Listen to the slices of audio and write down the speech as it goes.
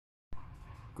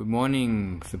Good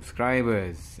morning,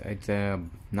 subscribers. It's a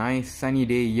nice sunny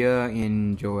day here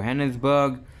in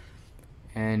Johannesburg,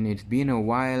 and it's been a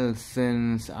while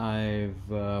since I've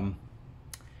done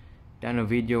a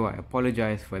video. I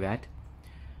apologize for that,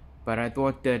 but I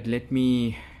thought that let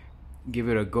me give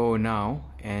it a go now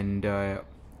and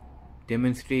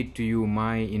demonstrate to you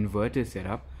my inverter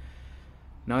setup.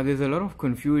 Now, there's a lot of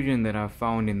confusion that I've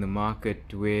found in the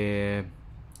market where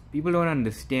people don't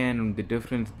understand the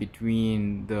difference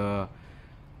between the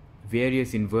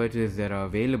various inverters that are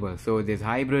available. So there's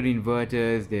hybrid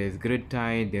inverters, there's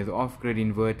grid-tied, there's off-grid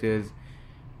inverters,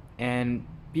 and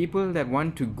people that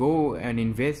want to go and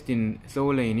invest in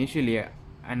solar initially,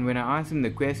 and when I ask them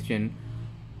the question,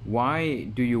 why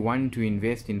do you want to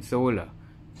invest in solar?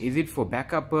 Is it for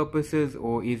backup purposes,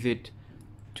 or is it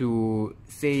to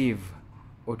save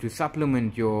or to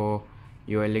supplement your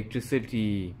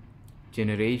electricity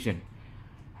generation?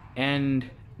 And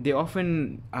they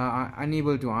often are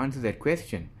unable to answer that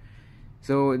question.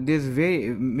 So there's very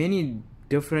many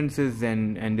differences,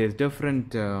 and there's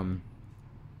different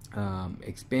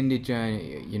expenditure,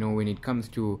 when it comes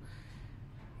to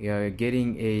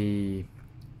getting a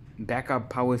backup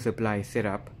power supply set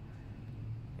up.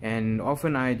 And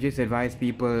often I just advise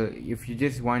people, if you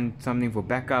just want something for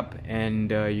backup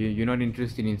and you're not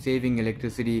interested in saving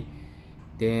electricity,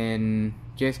 then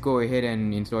just go ahead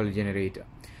and install a generator.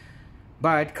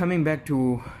 But coming back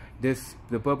to this,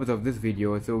 the purpose of this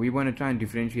video, so we want to try and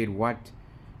differentiate what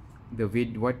the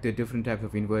different types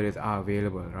of inverters are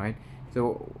available, right?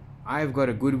 So I've got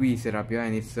a Goodwe set up here,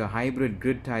 and it's a hybrid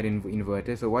grid-tied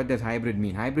inverter. So what does hybrid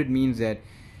mean? Hybrid means that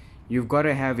you've got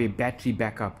to have a battery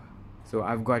backup. So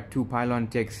I've got two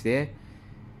Pylontechs there,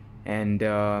 and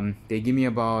they give me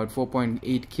about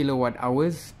 4.8 kilowatt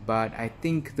hours, but I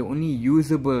think the only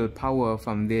usable power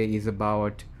from there is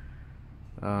about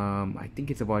I think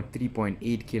it's about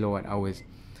 3.8 kilowatt hours.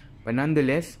 But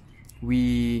nonetheless,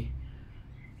 we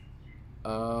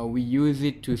use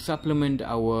it to supplement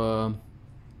our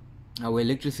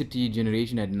electricity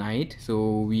generation at night.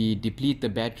 So we deplete the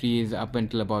batteries up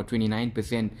until about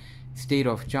 29% state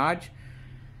of charge.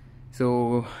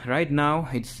 So right now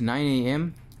it's 9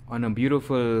 a.m. on a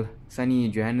beautiful sunny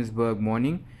Johannesburg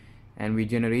morning, and we're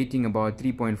generating about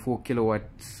 3.4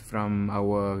 kilowatts from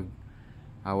our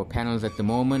panels at the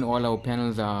moment. All our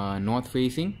panels are north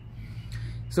facing.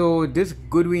 So this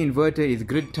Goodwe inverter is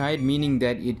grid tied, meaning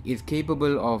that it is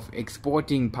capable of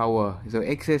exporting power. So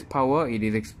excess power, it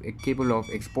is capable of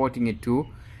exporting it to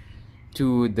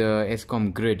the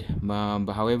Eskom grid.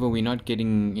 However, we're not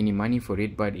getting any money for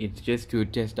it, but it's just to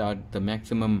test out the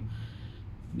maximum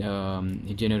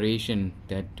generation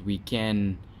that we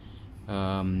can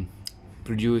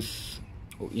produce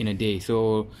in a day.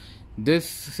 So this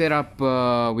setup,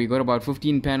 we got about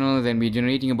 15 panels, and we're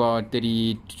generating about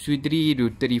 33 to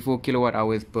 34 kilowatt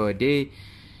hours per day,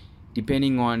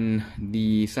 depending on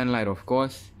the sunlight, of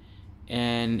course.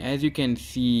 And as you can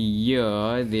see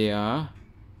here, there's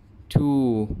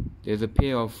a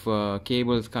pair of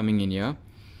cables coming in here.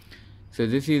 So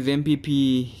this is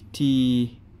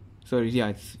MPPT1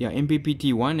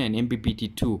 and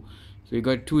MPPT2. So we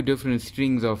got two different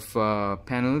strings of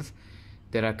panels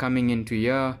that are coming into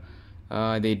here.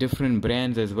 They're different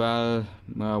brands as well.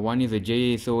 One is a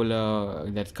JA Solar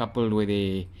that's coupled with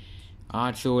a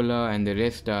Art Solar, and the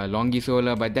rest are Longi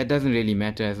Solar, but that doesn't really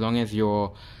matter as long as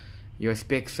your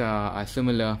specs are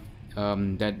similar.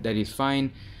 That is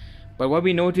fine. But what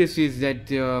we notice is that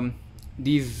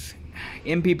these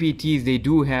MPPTs, they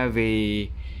do have a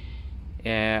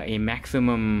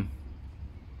maximum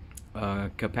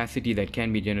capacity that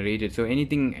can be generated. So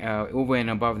anything over and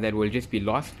above that will just be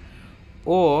lost.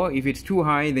 Or if it's too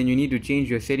high, then you need to change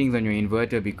your settings on your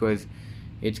inverter, because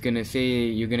it's gonna say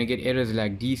you're gonna get errors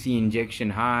like DC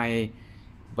injection high.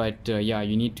 But yeah,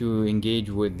 you need to engage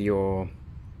with your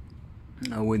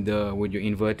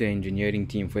inverter engineering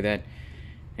team for that.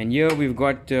 And here we've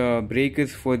got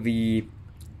breakers for the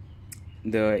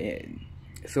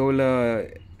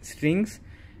solar strings,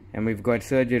 and we've got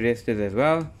surge arresters as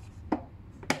well,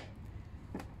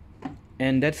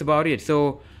 and that's about it.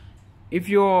 So if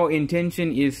your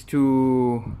intention is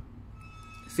to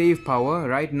save power,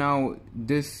 right now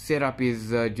this setup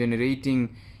is generating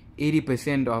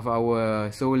 80% of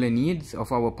our solar needs,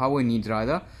 of our power needs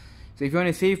rather. So if you want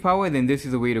to save power, then this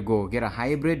is the way to go. Get a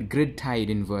hybrid grid-tied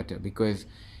inverter, because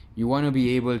you want to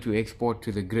be able to export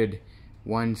to the grid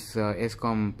once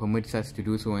Eskom permits us to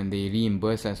do so, and they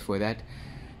reimburse us for that.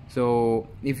 So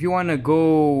if you want to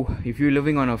go, if you're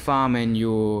living on a farm and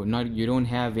you don't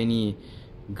have any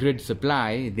grid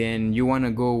supply, then you want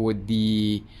to go with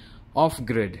the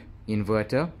off-grid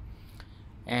inverter.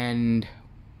 And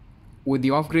with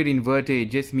the off-grid inverter,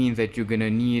 it just means that you're gonna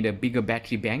need a bigger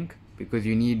battery bank, because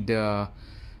you need a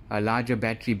larger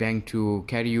battery bank to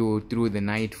carry you through the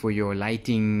night for your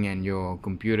lighting and your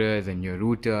computers and your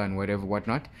router and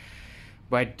whatnot.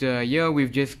 But here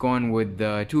we've just gone with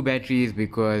 2 batteries,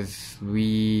 because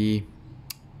the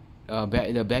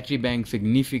battery bank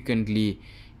significantly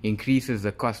increases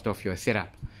the cost of your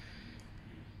setup.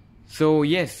 So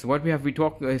yes, what have we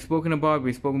spoken about?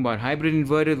 We've spoken about hybrid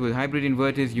inverters. With hybrid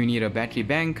inverters, you need a battery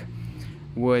bank.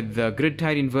 With the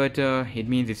grid-tied inverter, it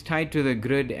means it's tied to the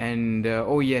grid. And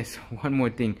oh yes, one more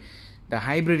thing. The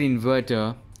hybrid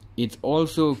inverter, it's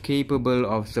also capable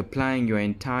of supplying your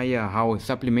entire house,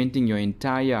 supplementing your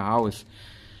entire house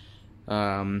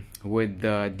with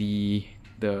the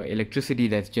electricity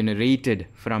that's generated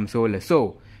from solar.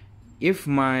 So if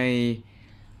I'm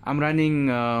running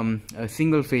a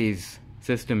single phase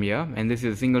system here, and this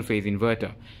is a single phase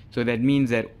inverter, so that means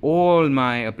that all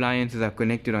my appliances are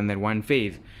connected on that one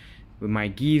phase, with my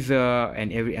geyser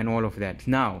and all of that.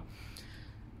 Now,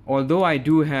 although I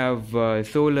do have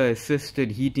solar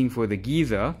assisted heating for the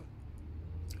geyser,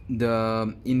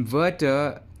 the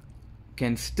inverter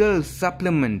can still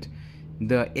supplement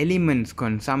the elements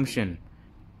consumption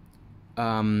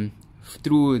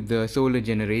through the solar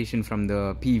generation from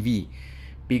the PV,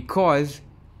 because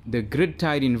the grid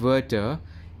tied inverter,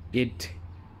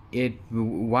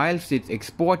 whilst it's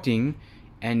exporting,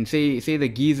 and say the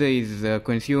geyser is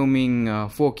consuming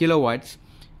 4 kilowatts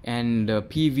and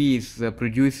PV is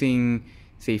producing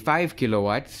say 5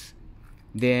 kilowatts,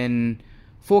 then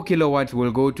 4 kilowatts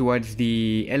will go towards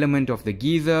the element of the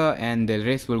geyser and the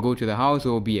rest will go to the house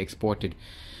or be exported.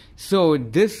 So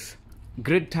this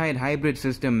grid-tied hybrid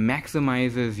system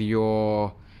maximizes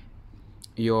your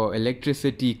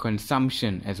electricity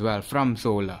consumption as well from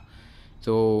solar.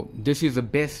 So this is the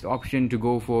best option to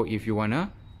go for if you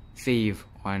wanna save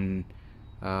on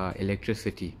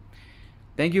electricity.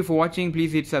 Thank you for watching.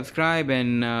 Please hit subscribe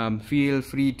and feel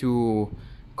free to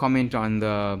comment on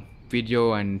the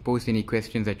video and post any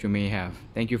questions that you may have.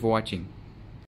 Thank you for watching.